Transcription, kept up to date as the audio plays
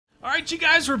Alright, you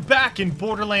guys, we're back in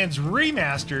Borderlands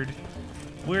Remastered.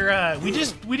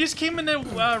 We just came into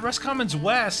Roscommon's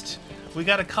West. We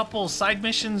got a couple side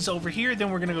missions over here,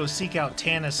 then we're gonna go seek out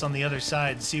TANNIS on the other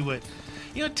side and see what...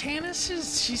 You know,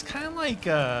 TANNIS she's kind of like,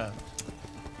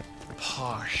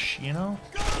 posh, you know?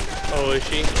 Oh, is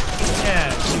she?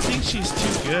 Yeah, she thinks she's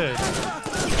too good.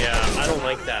 Yeah, I don't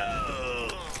like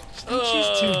that. She thinks she's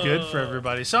too good for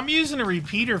everybody. So I'm using a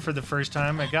repeater for the first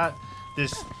time. I got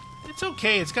this... It's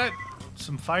okay, it's got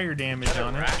some fire damage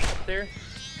on it. Up there?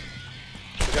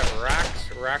 We got racks.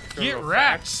 Get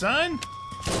racked, son!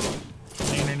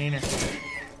 Neener.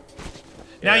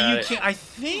 Now you can... I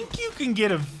think you can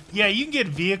get a... Yeah, you can get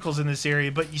vehicles in this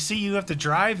area, but you see you have to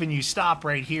drive and you stop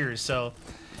right here, so...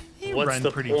 You What's run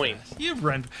the pretty point? fast. You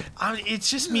run... it's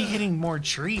just me hitting more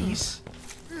trees.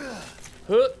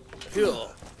 Alright,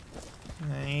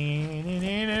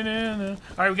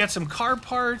 we got some car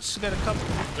parts. We got a couple...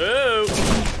 Oh!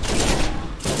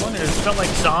 It felt like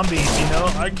zombies, you know?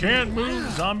 I can't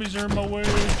move. Zombies are in my way.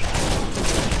 Get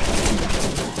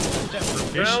that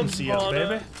proficiency up,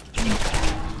 baby.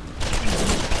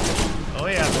 Oh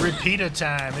yeah, repeater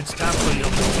time. It's time for your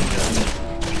repeater.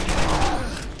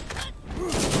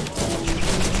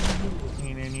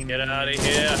 Get out of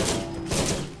here.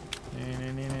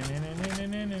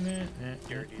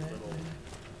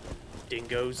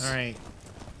 Dingoes. Alright.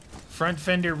 Front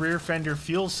fender, rear fender,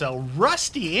 fuel cell,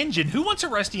 rusty engine. Who wants a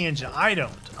rusty engine? I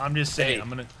don't. I'm just saying. Hey. I'm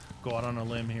gonna go out on a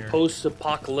limb here.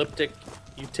 Post-apocalyptic,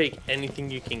 you take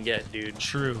anything you can get, dude.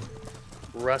 True.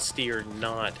 Rusty or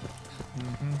not.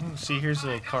 See, here's a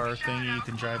little car thing you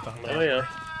can drive on. Oh yeah.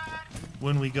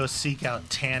 When we go seek out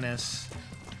TANNIS.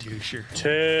 Doucher.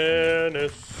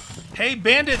 TANNIS. Hey,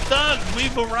 Bandit Thug,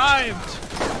 we've arrived.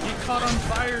 Get caught on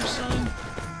fire, son.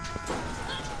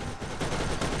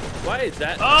 Why is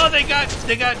that? Oh, they got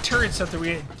turrets up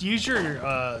there. Use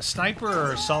your sniper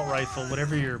or assault rifle,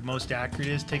 whatever your most accurate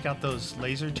is. Take out those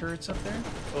laser turrets up there.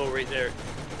 Oh, right there.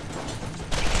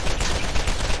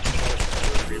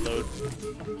 Reload.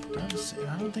 I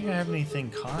don't think I have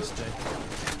anything caustic.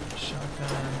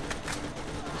 Shotgun.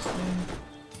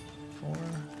 4.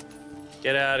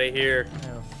 Get out of here. I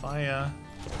have fire.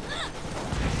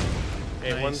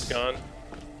 Hey, Nice. one's gone.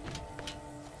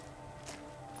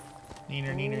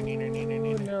 Neener.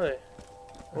 Nelly.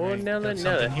 Oh, Alright, Nelly, got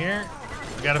something here.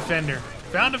 We got a fender.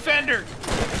 Found a fender.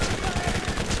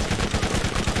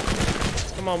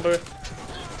 Come on, bro.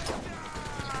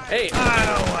 Hey. I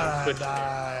don't want to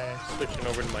die. Switching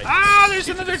over to my... Ah, there's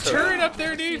another turret up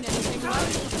there, dude.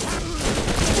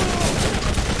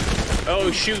 Oh,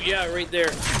 shoot. Yeah, right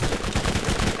there.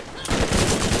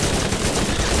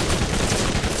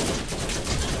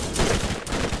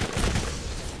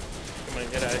 Come on,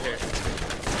 get out of here.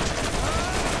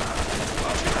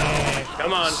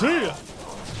 Come on. See ya.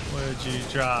 What'd you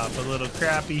drop? A little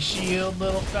crappy shield,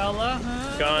 little fella?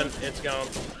 Huh? Gone. It's gone.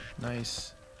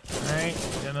 Nice. Alright,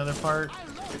 got another part.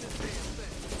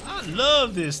 I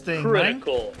love this thing,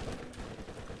 Critical.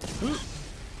 man.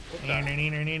 What's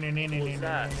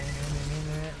that?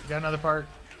 Got another part.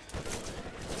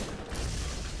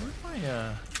 Where's my,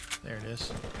 there it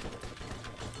is.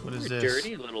 What is this?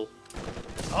 Dirty little...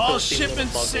 All filthy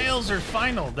shipment little buggers. sales are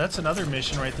final. That's another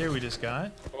mission right there we just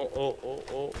got. Oh.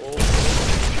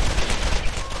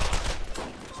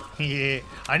 Yeah,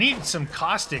 I need some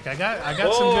caustic. I got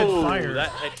some good fire. That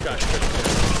headshot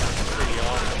pretty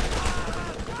awesome.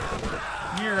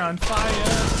 You're on fire.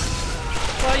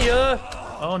 Fire!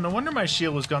 Oh, no wonder my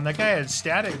shield was gone. That guy had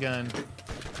static gun.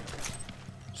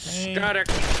 Hey. Static.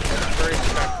 Very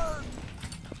static.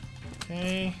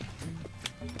 Okay.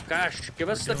 Cash. Give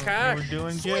us the cash. We're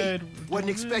doing good. Wasn't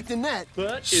expecting that.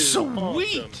 That is Sweet.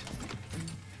 awesome.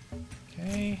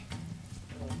 Okay.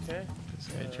 Okay. This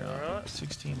guy dropped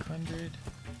 1,600.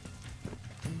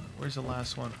 Where's the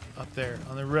last one? Up there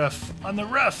on the roof. On the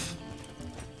roof.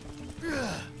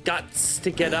 Guts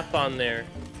to get up on there.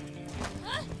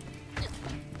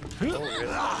 Oh, really?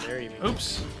 On there, you mean?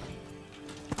 Oops.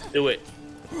 Do it.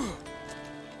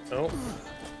 Oh.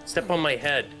 Step on my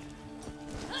head.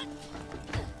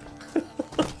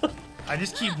 I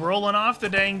just keep rolling off the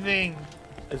dang thing.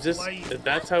 Is this... Why-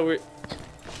 That's how we're...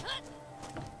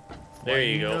 There Why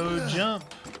you go. No jump.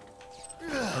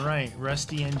 All right,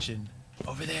 rusty engine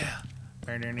over there.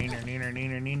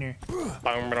 Neener.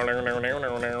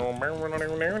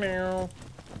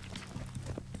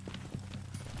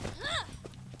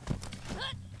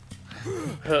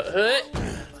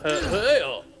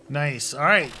 Nice. All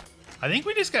right. I think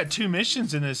we just got 2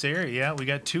 missions in this area. Yeah, we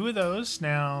got 2 of those.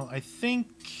 Now, I think...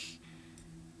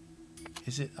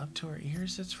 Is it up to our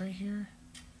ears that's right here?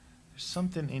 There's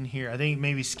something in here. I think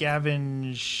maybe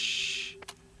scavenge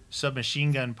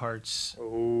submachine gun parts.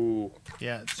 Oh.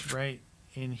 Yeah, it's right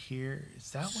in here.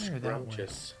 Is that way or that way?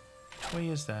 Scrumptious. Which way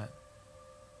is that?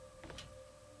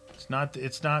 It's not.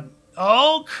 It's not.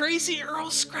 Oh, Crazy Earl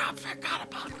scrap. Forgot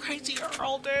about Crazy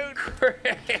Earl, dude.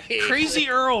 Crazy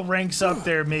Earl ranks up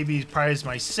there. Maybe probably is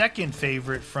my second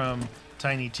favorite from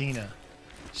Tiny Tina.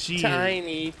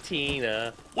 Tiny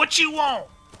Tina. What you want?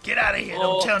 Get out of here.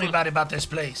 Don't tell anybody about this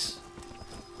place.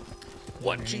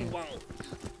 What you want?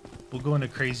 We'll go into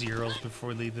Crazy Earl's before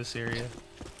we leave this area.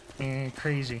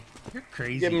 Crazy. You're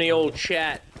crazy. Give him the old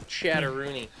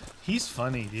chatteroony. He's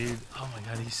funny, dude. Oh my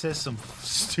god, he says some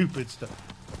stupid stuff.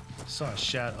 I saw a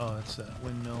shadow. Oh, it's that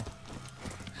windmill.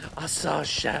 I saw a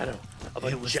shadow of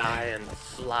a giant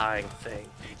flying thing.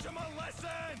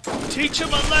 Teach him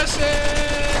a lesson!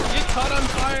 Get caught on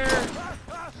fire!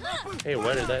 Hey,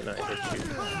 why did that not hit you?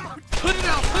 Put it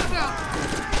out! Put it out!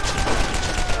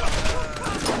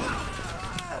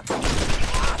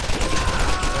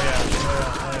 Oh yeah,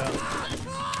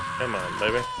 Come on,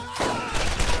 baby.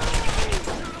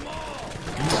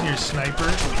 You're using your sniper?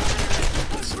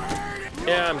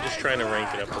 Yeah, I'm just trying to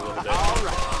rank it up a little bit.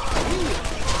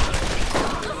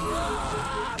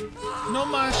 No,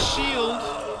 my shield.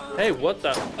 Hey, what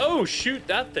the? Oh, shoot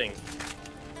that thing.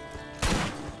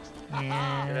 Get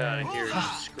out of here, you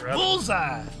scrub.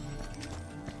 Bullseye! Right.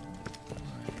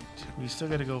 We still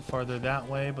gotta go farther that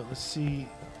way, but let's see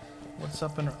what's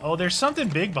up in... Oh, there's something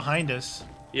big behind us.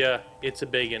 Yeah, it's a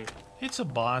biggin. It's a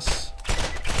boss. Look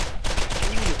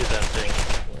at that thing.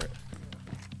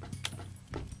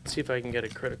 Let's see if I can get a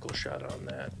critical shot on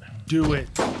that. Do it.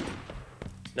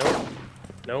 Nope.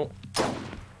 Nope.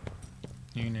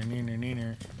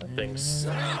 Neener. That thing's...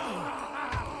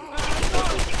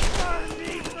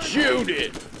 Shoot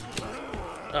it!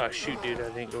 Oh, shoot, dude. I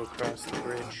didn't go across the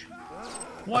bridge.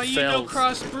 Why you no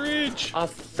cross bridge? I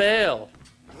fell.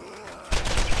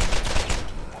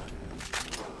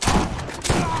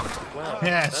 Wow.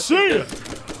 Yeah, see ya!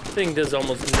 Thing does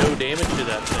almost no damage to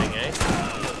that thing, eh?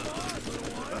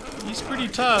 He's pretty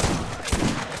tough.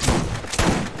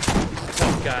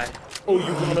 Tough guy. Oh,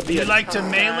 you wanna be You a like to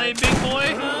tough melee, guy? big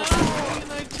boy? Huh? You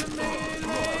like to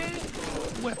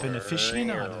melee? Weapon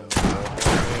aficionado.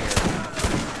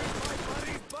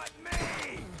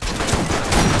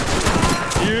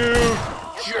 You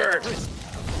jerk!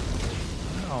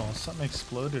 Oh, something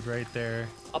exploded right there.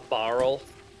 A barrel.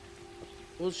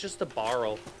 It was just a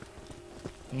barrel.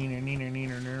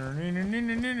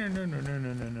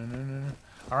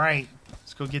 Alright,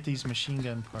 let's go get these machine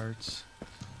gun parts.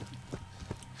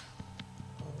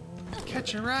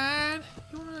 Catch a ride?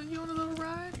 You want a little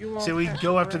ride? So we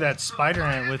go up to that spider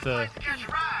ant with a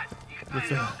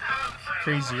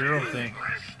Crazy Earl thing.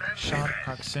 Shot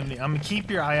proximity. I'm gonna keep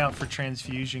your eye out for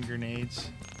transfusion grenades.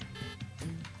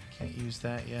 Can't use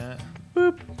that yet.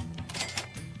 Boop.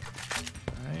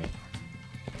 Alright.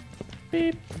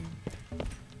 Beep.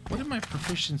 What did my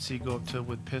proficiency go up to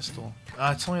with pistol?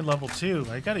 It's only level 2.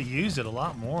 I gotta use it a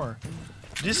lot more.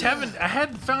 Just haven't. I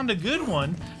hadn't found a good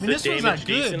one. I mean, this one's not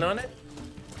good. Decent on it?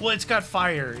 Well, it's got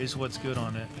fire, is what's good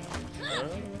on it.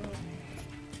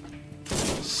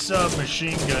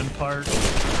 Submachine gun part.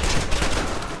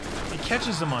 He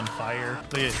catches them on fire.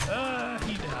 Look at.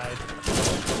 He died.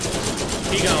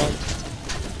 He gone.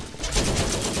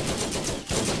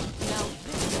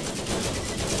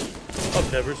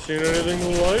 I've never seen anything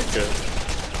like it.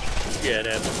 Get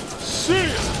him. See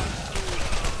ya!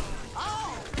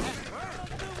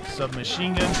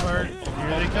 Submachine gun part.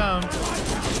 Here they come.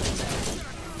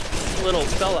 Little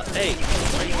fella. Hey.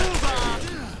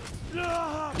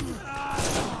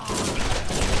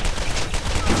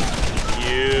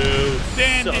 You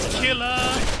Bandit son. killer!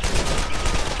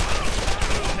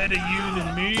 Better you than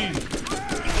me.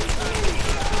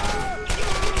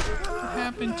 What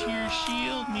happened to your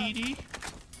shield, meaty?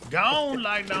 Gone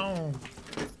like gone.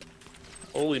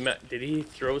 Holy Matt, did he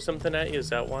throw something at you? Is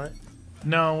that why?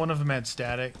 No, one of them had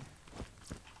static.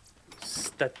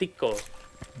 Statico.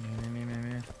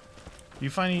 You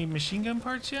find any machine gun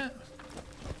parts yet?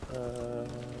 No,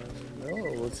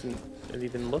 I wasn't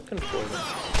even looking for them.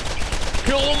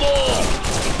 Kill them all!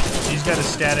 He's got a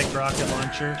static rocket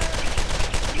launcher.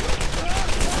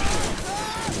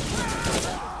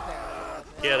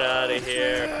 Get out of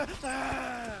here.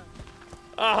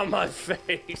 Oh, my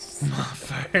face. My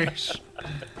face.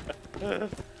 What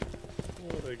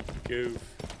a goof.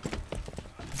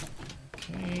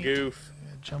 Okay. Goof.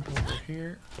 Jump over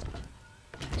here.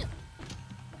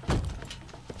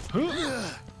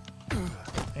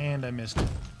 And I missed it.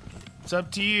 It's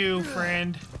up to you,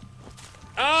 friend.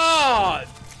 Ah!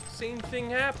 Same thing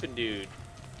happened, dude.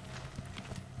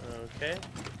 Okay.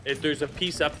 If there's a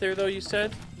piece up there, though, you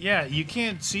said? Yeah, you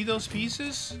can't see those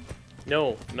pieces?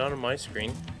 No, not on my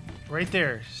screen. Right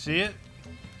there. See it?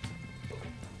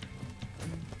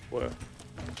 What?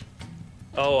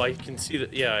 Oh, I can see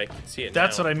that. Yeah, I can see it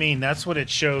That's now. what I mean. That's what it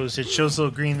shows. It shows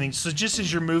little green things. So just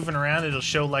as you're moving around, it'll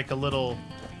show like a little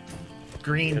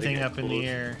green thing up in the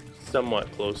air.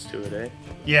 Somewhat close to it, eh?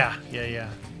 Yeah.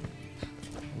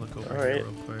 Look over All here right.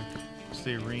 real quick. It's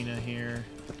the arena here.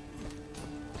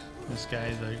 This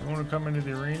guy's like, you want to come into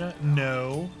the arena?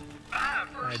 No.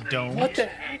 I don't. What the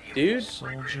heck, dude?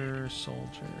 Soldier.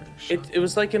 It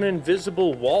was like an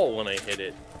invisible wall when I hit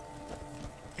it.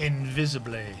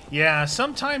 Invisibly. Yeah,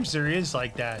 sometimes there is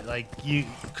like that. Like,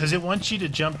 because it wants you to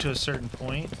jump to a certain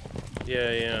point.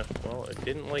 Yeah. Well, it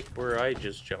didn't like where I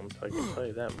just jumped, I can tell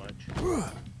you that much.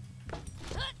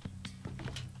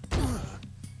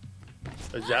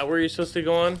 Is that where you're supposed to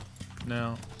go on?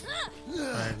 No.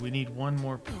 Alright, we need one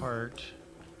more part.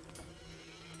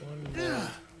 One more.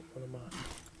 What am I?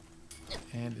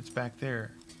 And it's back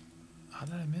there. How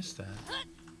did I miss that?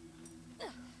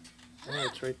 Oh,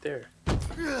 it's right there.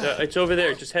 It's over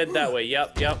there. Just head that way.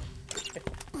 Yep.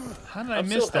 How did I I'm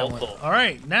miss so that one? helpful.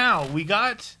 Alright, now we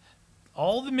got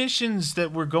all the missions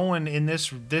that we're going in this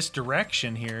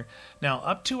direction here. Now,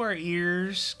 up to our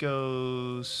ears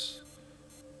goes...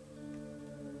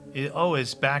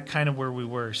 it's back kind of where we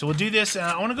were. So we'll do this.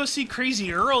 I want to go see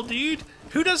Crazy Earl, dude.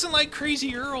 Who doesn't like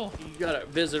Crazy Earl? You gotta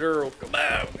visit Earl. Come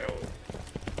on.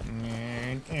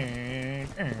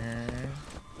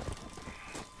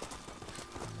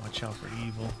 Watch out for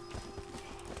evil.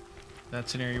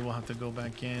 That's an area we'll have to go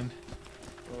back in.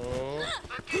 Oh.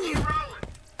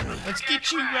 Let's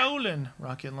get you rolling.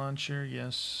 Rocket launcher,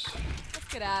 yes. Let's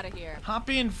get out of here. Hop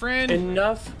in, friend.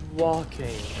 Enough walking.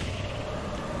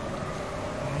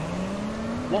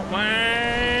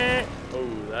 Oh,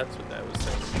 that's what that was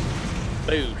saying.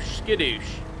 Boosh, skadoosh.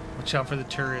 Watch out for the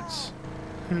turrets.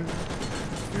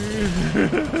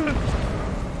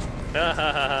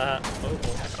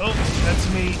 Oh, that's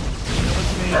me.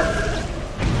 That was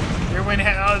me. There went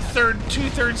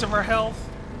 2/3 of our health.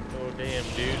 Oh, damn,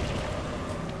 dude.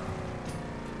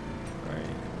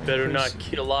 Alright. Better not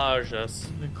killage us.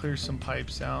 Clear some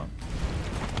pipes out.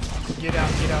 Get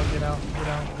out.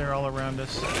 They're all around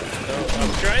us. Oh,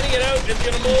 I'm trying to get out. It's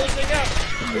gonna blow this thing up.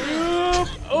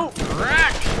 Oh,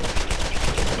 Rack!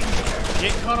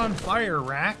 Get caught on fire,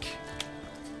 Rack.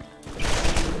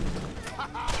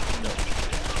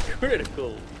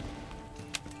 critical.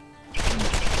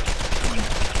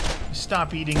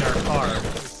 Stop eating our car.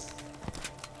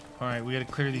 Alright, we gotta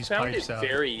clear these Sounded pipes out.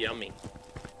 very yummy.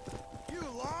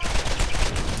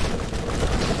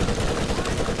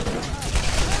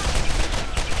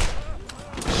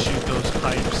 Shoot those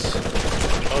pipes.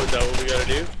 Oh, is that what we gotta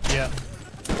do? Yeah.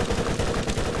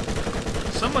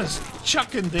 Someone's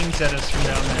chucking things at us from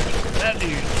down there. That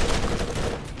dude.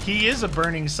 He is a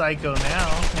burning psycho now.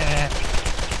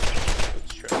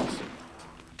 Let's try this.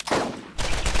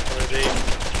 Where are they?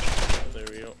 Oh, there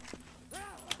we go.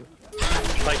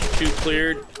 Pipe 2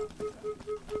 cleared.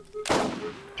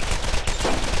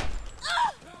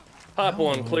 Pop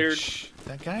 1 cleared.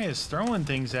 That guy is throwing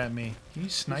things at me. Can you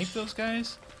snipe those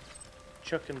guys?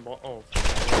 Chucking ball. Oh,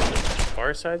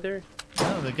 far side there?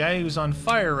 No, the guy who's on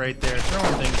fire right there,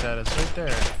 throwing things at us right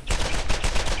there.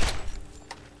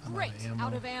 I'm Great,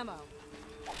 out of ammo.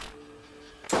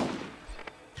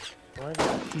 What?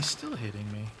 He's still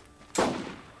hitting me. I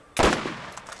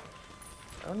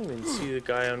don't even see the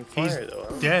guy on fire He's though.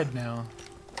 dead now.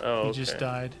 Oh, He just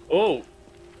died. Oh,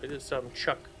 I just saw him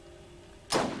chuck.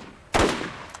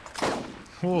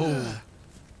 Whoa.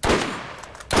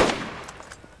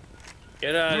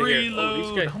 Get out of here! Oh,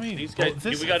 Reload. How many- these guys. oh, Do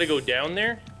this- we got to go down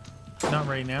there? Not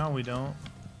right now, we don't.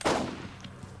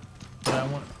 But I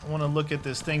want to look at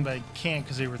this thing, but I can't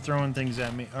because they were throwing things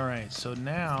at me. All right, so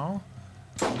now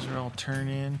those are all turn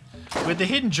in. With the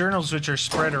hidden journals, which are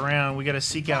spread around, we got to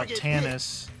seek out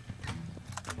TANNIS.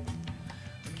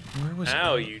 Where was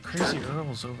Ow, Earl? you Crazy jerk.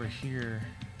 Earl's over here.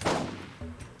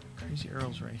 Crazy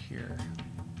Earl's right here.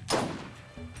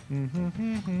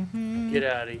 Get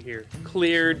out of here!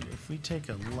 Cleared. If we take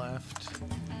a left,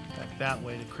 back that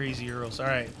way to Crazy Earl's. All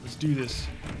right, let's do this.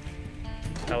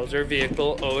 How's our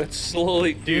vehicle? Oh, it's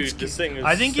slowly, dude. It's- This thing is.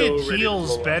 I think so it ready to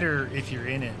heals blow up. better if you're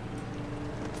in it.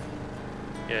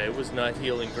 Yeah, it was not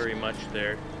healing very much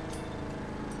there.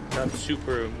 Not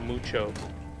super mucho.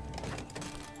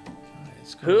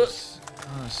 Let's go.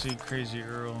 I want to see Crazy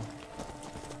Earl.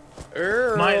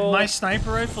 Earl. My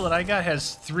sniper rifle that I got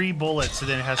has 3 bullets, and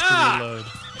then it has to reload.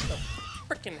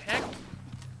 Freaking heck!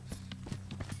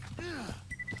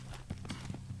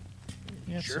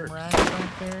 You got Jerks. some racks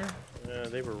back there? Yeah,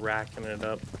 they were racking it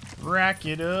up. Rack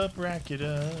it up, rack it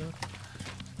up.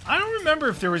 I don't remember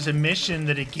if there was a mission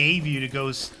that it gave you to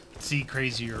go see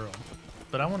Crazy Earl.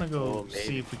 But I want to go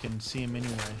see if we can see him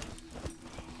anyway.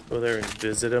 Go there and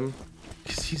visit him.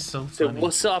 Because he's so So, funny.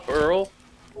 what's up, Earl?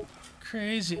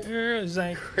 Crazy Earl is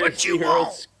like, What you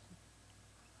want?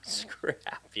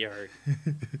 Scrapyard.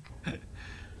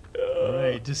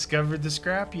 Alright, discovered the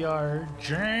scrapyard.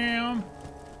 Jam!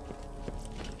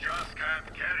 Just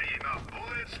can't carry enough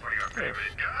bullets for your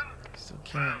favorite gun? Still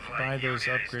can't buy those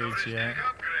upgrades yet.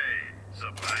 Upgrade.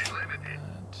 Supply limited.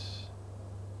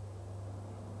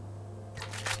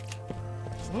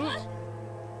 Whoop.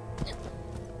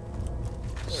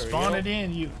 Spawn it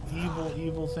in, you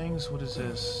evil things. What is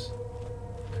this?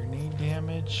 Grenade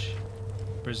damage.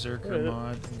 Berserker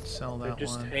mod. And sell that They're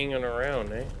just one. hanging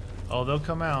around, eh? Oh, they'll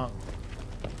come out.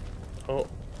 Oh.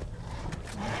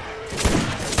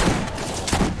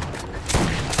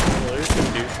 Oh, there's some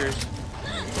douchers.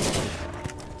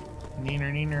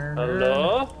 Neener.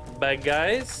 Hello? Bad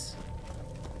guys?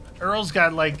 Earl's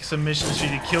got like some missions for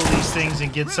you to kill these things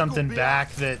and get something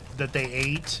back that they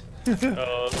ate.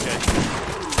 Oh,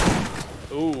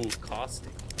 okay. Ooh,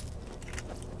 caustic.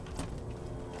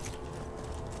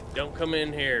 Don't come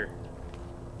in here.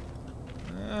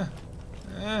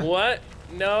 What?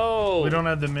 No. We don't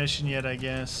have the mission yet, I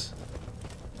guess.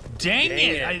 Dang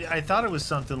it! I thought it was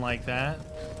something like that.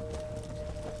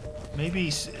 Maybe...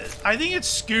 I think it's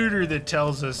Scooter that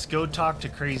tells us, go talk to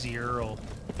Crazy Earl.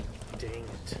 Dang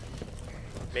it.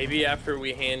 Maybe after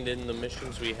we hand in the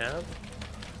missions we have?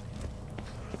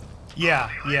 Yeah.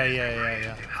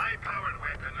 High-powered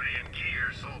weaponry and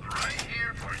gear sold right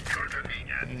here for your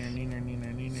convenience.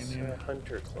 Neener.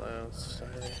 Hunter class,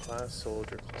 silent class,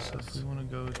 soldier class. So if we want to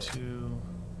go to...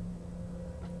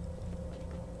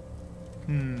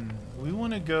 we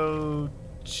want to go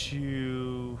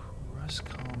to Rust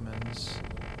Commons.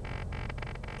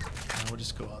 We'll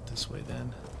just go out this way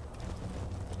then.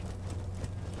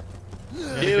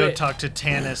 Go talk to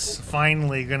TANNIS.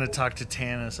 Finally gonna talk to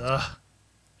TANNIS. Ugh.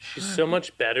 She's so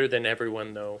much better than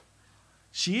everyone, though.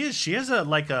 She is. She has a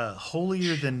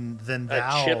holier than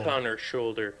thou. A chip on her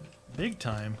shoulder. Big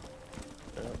time.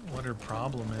 What her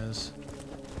problem is.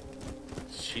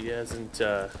 She hasn't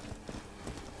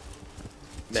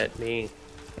met me.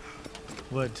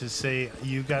 What, to say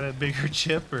you got a bigger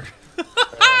chip or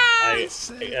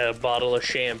A bottle of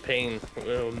champagne.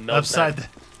 upside the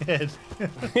head?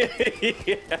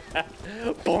 Yeah.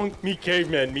 Bonk me,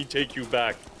 caveman. Me take you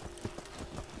back.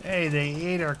 Hey, they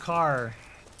ate our car.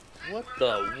 What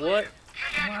the what?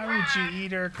 Why would you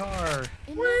eat our car?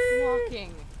 Enough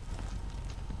walking.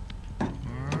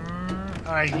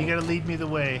 Alright, you gotta lead me the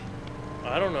way.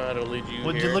 I don't know how to lead you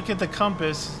Would here. you look at the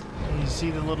compass? You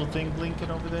see the little thing blinking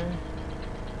over there?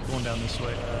 Going down this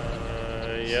way.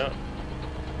 Yeah.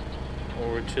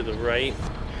 Over to the right.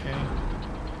 Okay.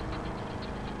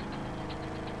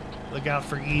 Look out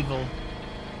for evil.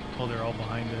 Oh, they're all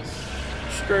behind us.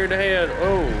 Straight ahead.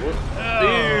 Oh,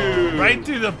 Oh, dude. right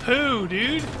through the poo,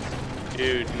 dude.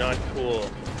 Dude, not cool.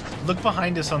 Look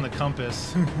behind us on the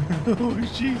compass. Oh,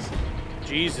 jeez.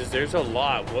 Jesus, there's a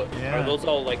lot. What Yeah. are those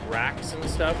all like racks and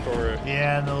stuff, or?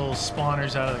 Yeah, and the little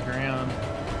spawners out of the ground.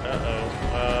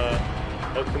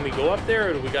 Oh, can we go up there,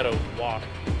 or do we gotta walk?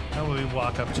 How would we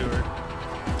walk up to her?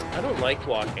 I don't like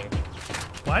walking.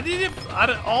 Why did it? Out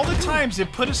of all the times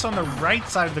it put us on the right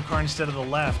side of the car instead of the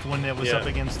left when it was Yeah. up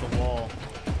against the wall.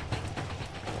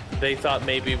 They thought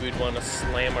maybe we'd want to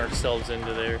slam ourselves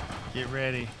into there. Get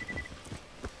ready.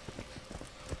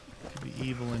 Could be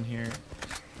evil in here.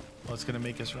 Oh, it's gonna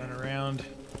make us run around.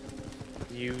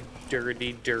 You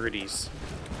dirty dirties.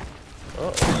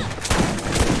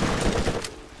 Uh-oh.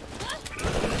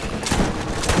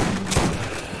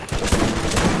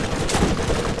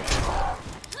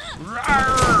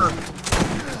 Rawr!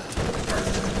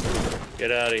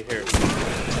 Get out of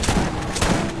here.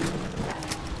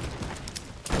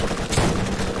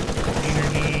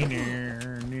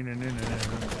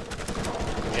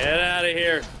 Get out of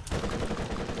here.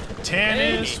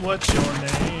 TANNIS, Hey. what's your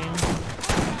name?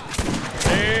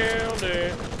 Nailed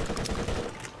it.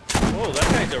 Whoa, that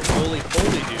guy's a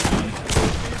roly-poly dude.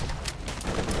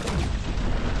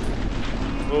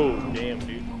 Oh, damn,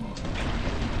 dude.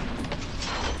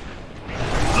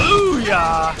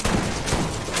 Booyah!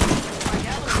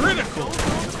 Critical!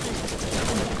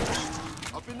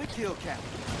 Up in the kill cap.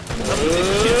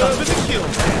 Up in the kill,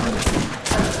 man.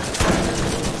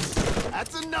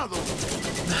 That's another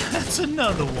one. That's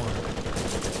another one.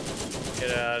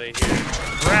 Get out of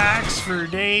here. Racks for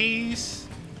days.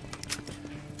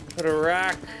 Put a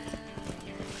rack.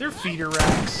 They're feeder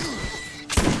racks.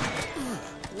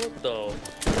 What the?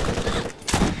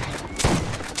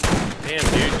 Damn,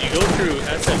 dude, you go through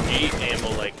SMG ammo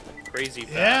like crazy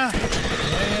fast. Yeah.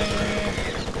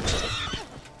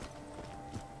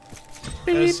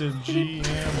 SMG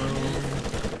ammo.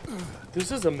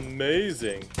 This is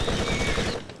amazing.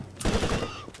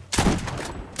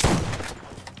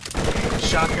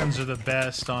 Shotguns are the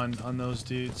best on those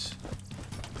dudes.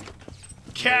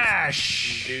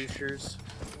 Cash! Douchers.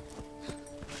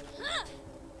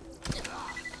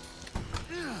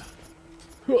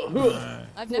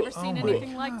 I've never seen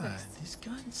anything like this. These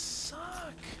guns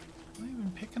suck. I'm not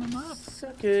even picking them up.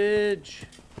 Suckage.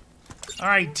 All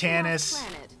right, Tannis.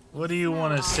 What do you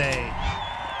want to say?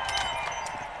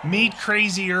 Meet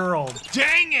Crazy Earl.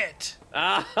 Dang it!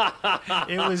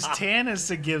 It was Tannis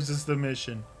that gives us the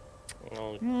mission.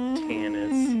 Oh,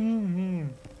 Tannis.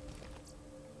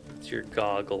 It's your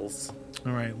goggles.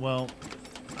 All right, well,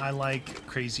 I like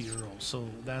Crazy Earl, so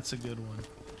that's a good one.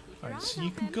 All right, so you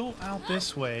can go out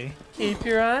this way. Keep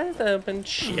your eyes open.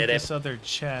 Shit. This other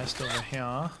chest over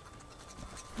here.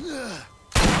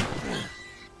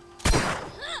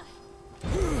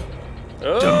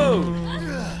 Oh!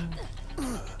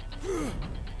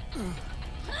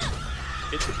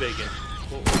 It's a big one.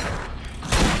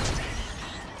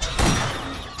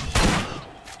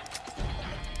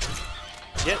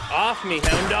 Get off me,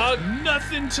 hound dog!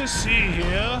 Nothing to see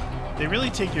here. They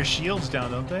really take your shields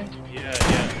down, don't they? Yeah,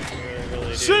 they really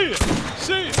do. See ya!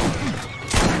 See ya!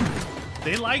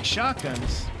 They like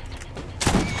shotguns.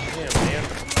 Damn, man.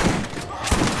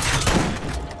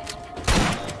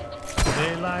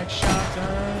 They like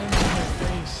shotguns in the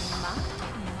face.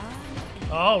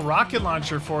 Oh, rocket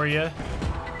launcher for you.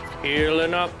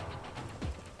 Healing up.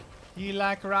 You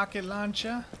like rocket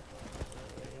launcher?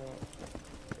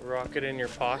 Rocket in your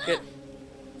pocket.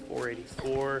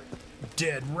 484.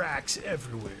 Dead racks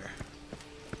everywhere.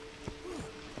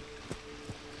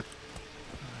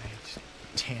 Alright,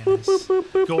 Tannis.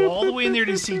 Go all the way in there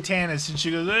to see Tannis, and she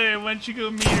goes, hey, why don't you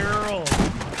go meet Earl?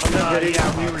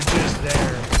 Yeah, we were just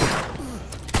there.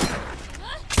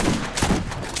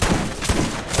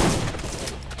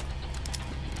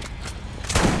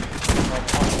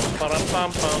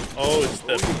 Oh, it's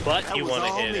the butt you want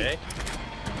to hit, eh?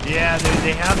 Yeah,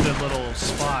 they have the little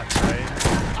spots, right?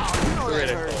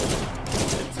 Critical.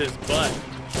 It's his butt.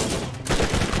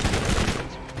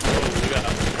 Oh, we got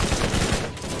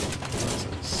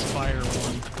Fire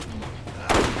one.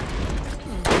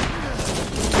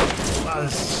 Wow,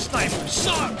 this sniper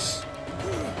sucks!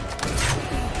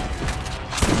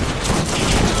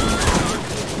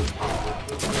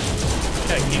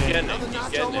 Yeah, keep getting it.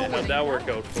 Keep getting it. How'd that work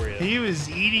out for you? He was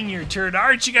eating your turd.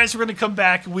 Alright, you guys, we're going to come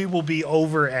back. We will be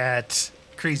over at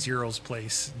Crazy Earl's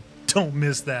place. Don't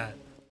miss that.